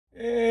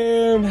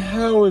And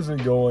how is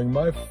it going,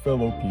 my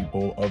fellow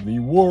people of the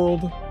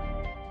world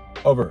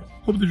of Earth?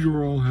 Hope that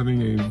you're all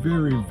having a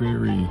very,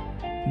 very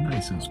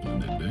nice and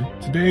splendid day.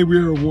 Today we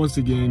are once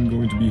again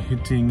going to be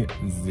hitting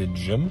the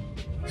gym.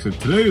 So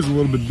today is a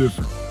little bit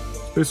different.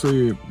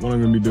 Basically, what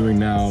I'm going to be doing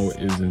now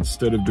is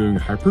instead of doing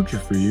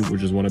hypertrophy,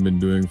 which is what I've been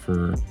doing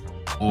for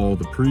all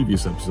the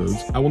previous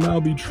episodes, I will now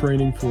be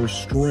training for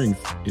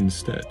strength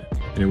instead.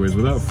 Anyways,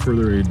 without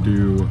further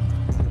ado,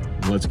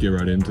 let's get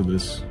right into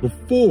this.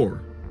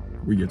 Before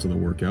we get to the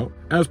workout,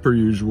 as per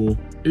usual,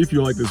 if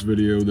you like this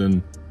video,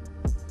 then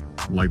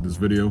like this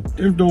video.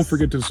 And don't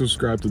forget to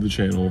subscribe to the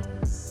channel.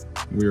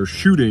 We are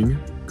shooting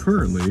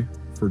currently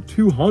for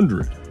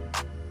 200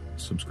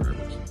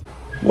 subscribers.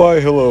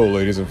 Why, hello,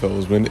 ladies and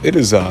fellows, it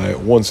is I,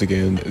 once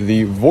again,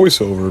 the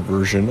voiceover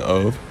version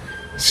of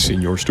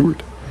Senior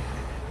Stewart.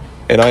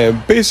 And I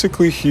am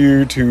basically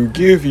here to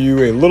give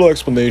you a little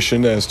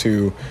explanation as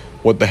to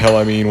what the hell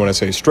I mean when I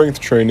say strength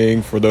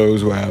training for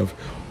those who have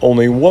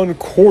only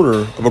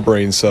 1/4 of a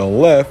brain cell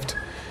left,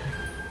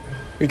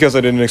 because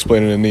I didn't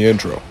explain it in the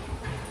intro.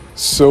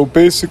 So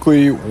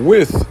basically,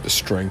 with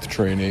strength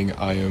training,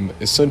 I am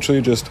essentially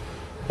just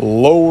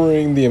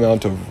lowering the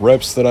amount of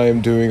reps that I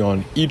am doing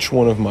on each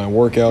one of my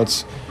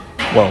workouts.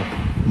 Well,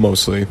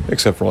 mostly,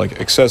 except for like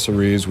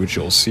accessories, which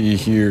you'll see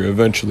here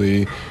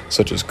eventually,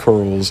 such as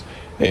curls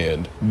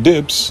and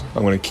dips.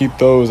 I'm going to keep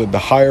those at the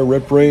higher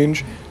rep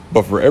range,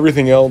 but for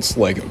everything else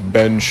like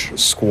bench,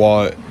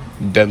 squat,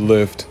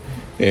 deadlift,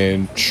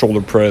 and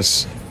shoulder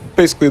press,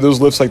 basically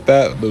those lifts like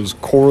that, those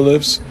core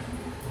lifts,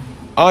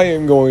 I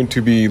am going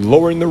to be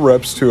lowering the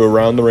reps to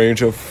around the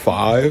range of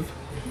 5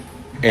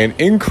 and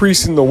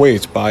increasing the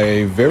weight by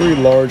a very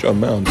large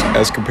amount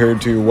as compared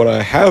to what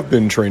I have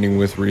been training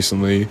with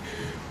recently,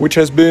 which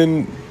has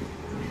been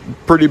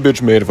pretty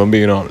bitch made if I'm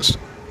being honest.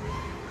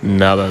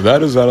 Now that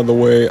that is out of the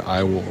way,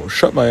 I will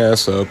shut my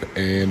ass up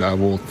and I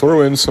will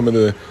throw in some of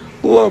the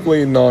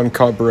lovely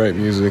non-copyright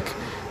music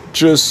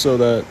just so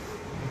that,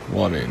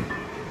 well, I mean,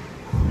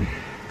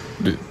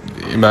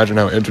 imagine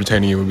how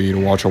entertaining it would be to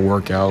watch a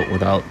workout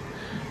without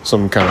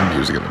some kind of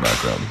music in the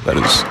background. That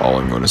is all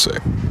I'm going to say.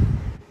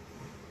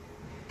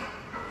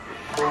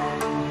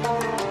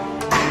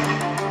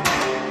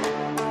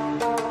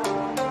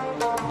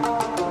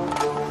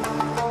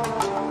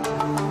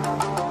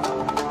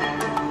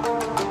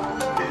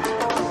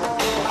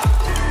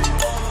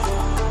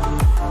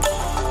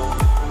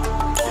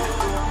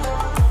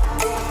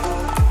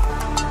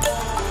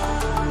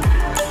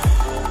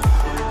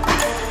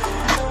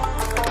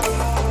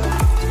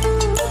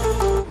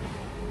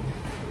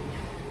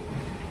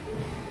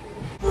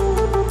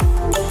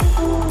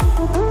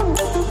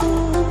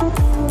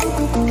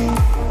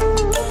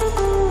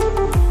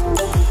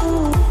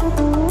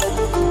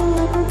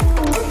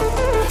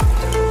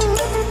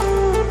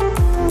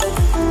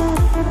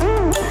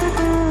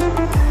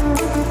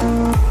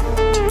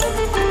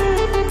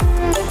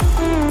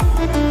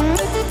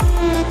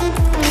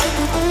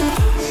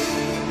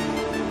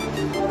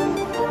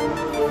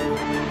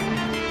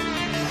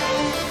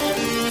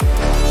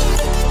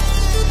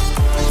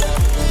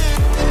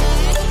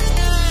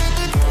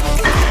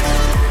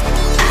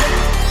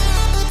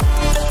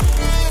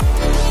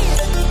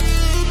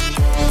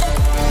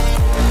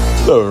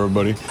 Hello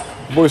everybody,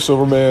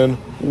 voiceover man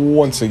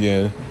once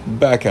again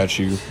back at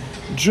you,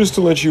 just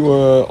to let you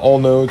all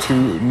know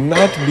to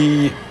not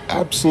be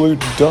absolute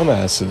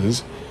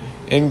dumbasses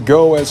and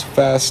go as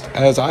fast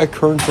as I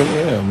currently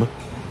am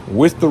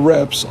with the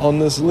reps on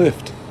this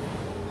lift.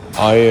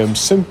 I am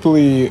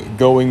simply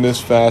going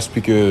this fast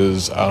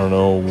because I don't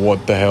know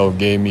what the hell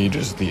gave me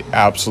just the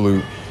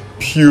absolute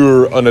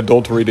pure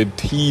unadulterated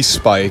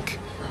T-spike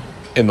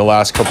in the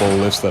last couple of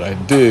lifts that I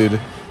did,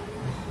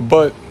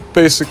 but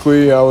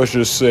basically, I was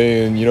just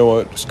saying, you know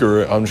what,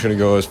 screw it, I'm just going to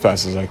go as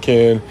fast as I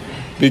can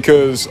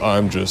because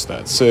I'm just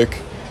that sick,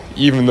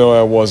 even though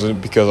I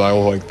wasn't, because I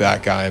was like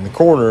that guy in the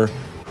corner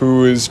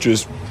who is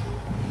just,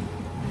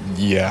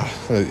 yeah,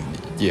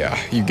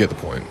 you get the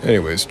point.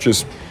 Anyways,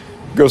 just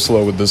go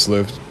slow with this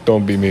lift,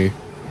 don't be me.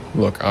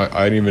 Look,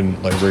 I didn't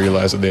even like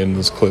realize at the end of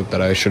this clip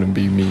that I shouldn't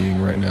be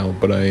meing right now,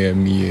 but I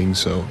am meing,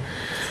 so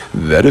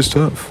that is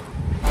tough.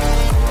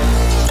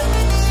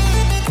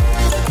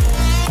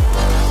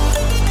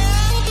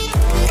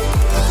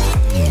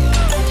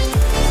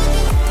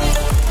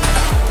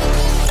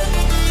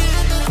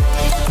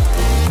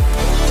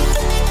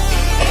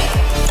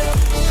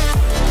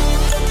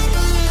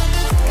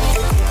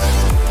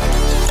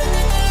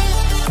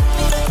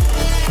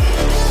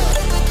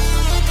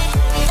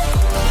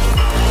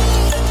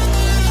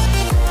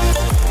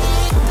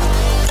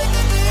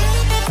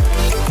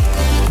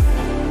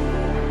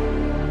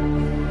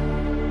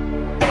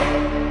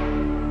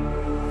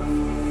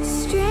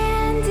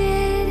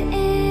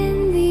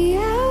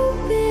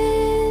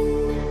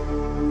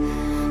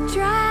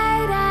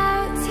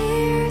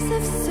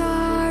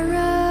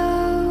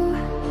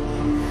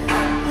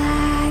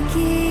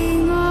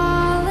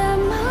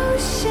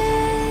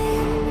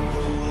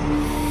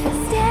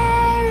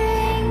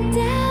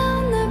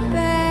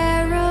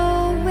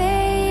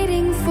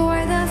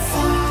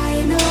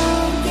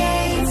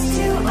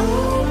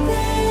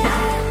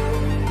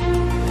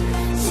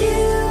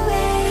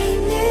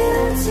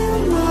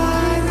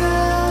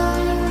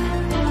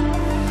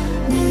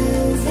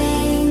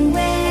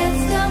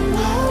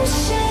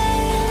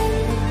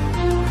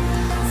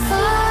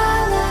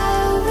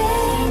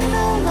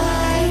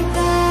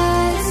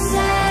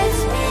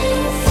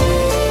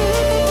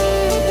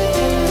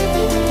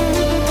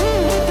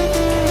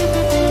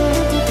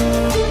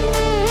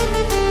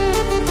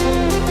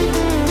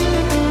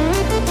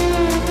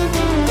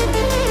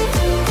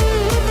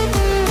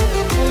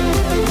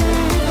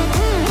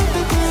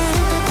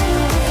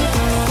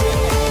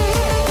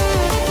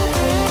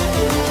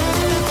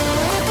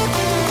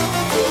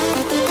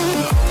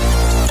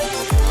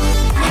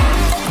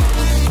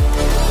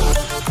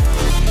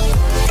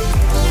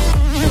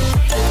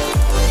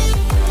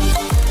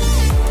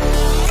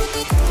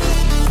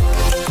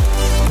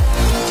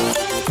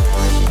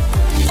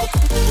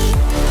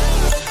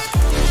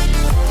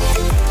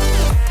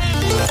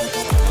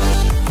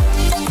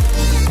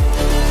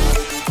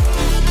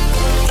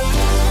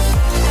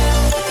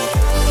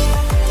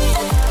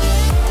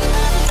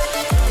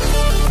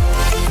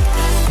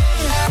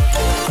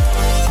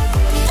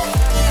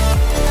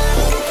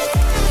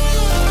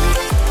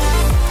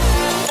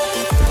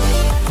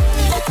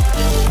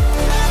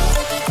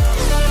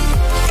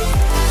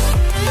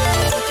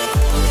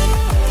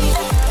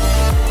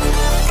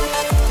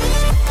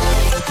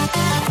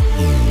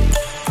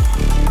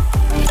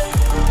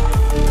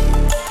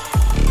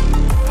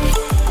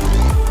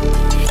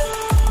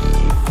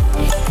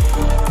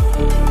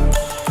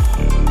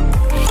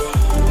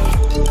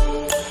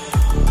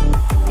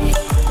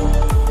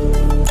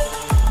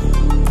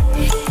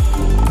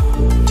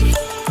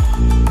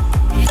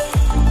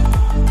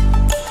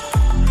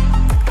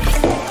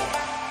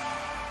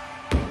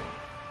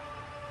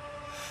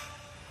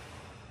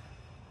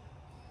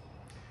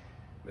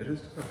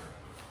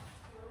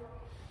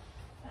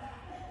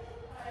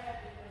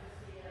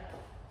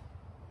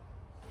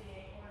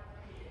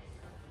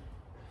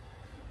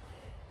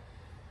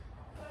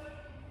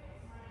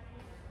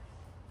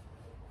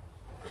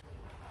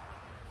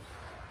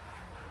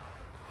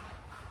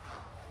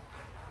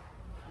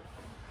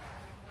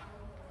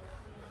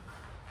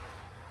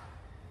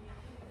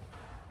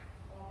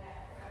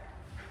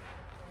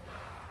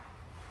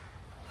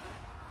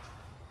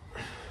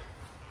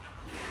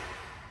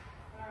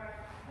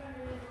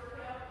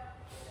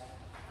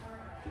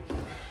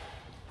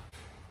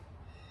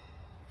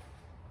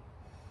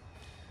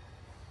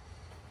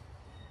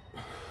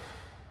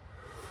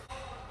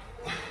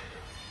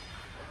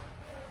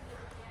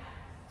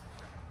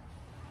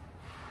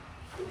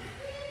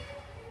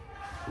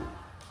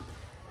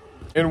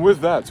 And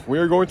with that, we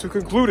are going to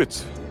conclude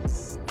it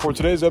for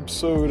today's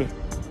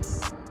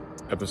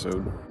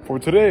for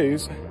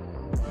today's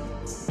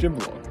gym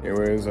vlog.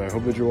 Anyways, I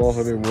hope that you all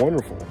have a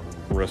wonderful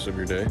rest of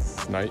your day,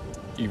 night,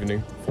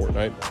 evening,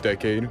 fortnight,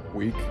 decade,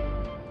 week.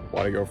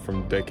 Why to go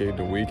from decade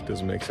to week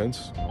doesn't make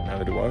sense.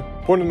 Neither do I.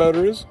 Point of the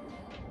matter is,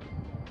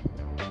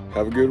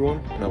 have a good one,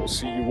 and I will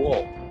see you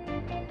all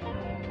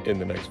in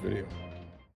the next video.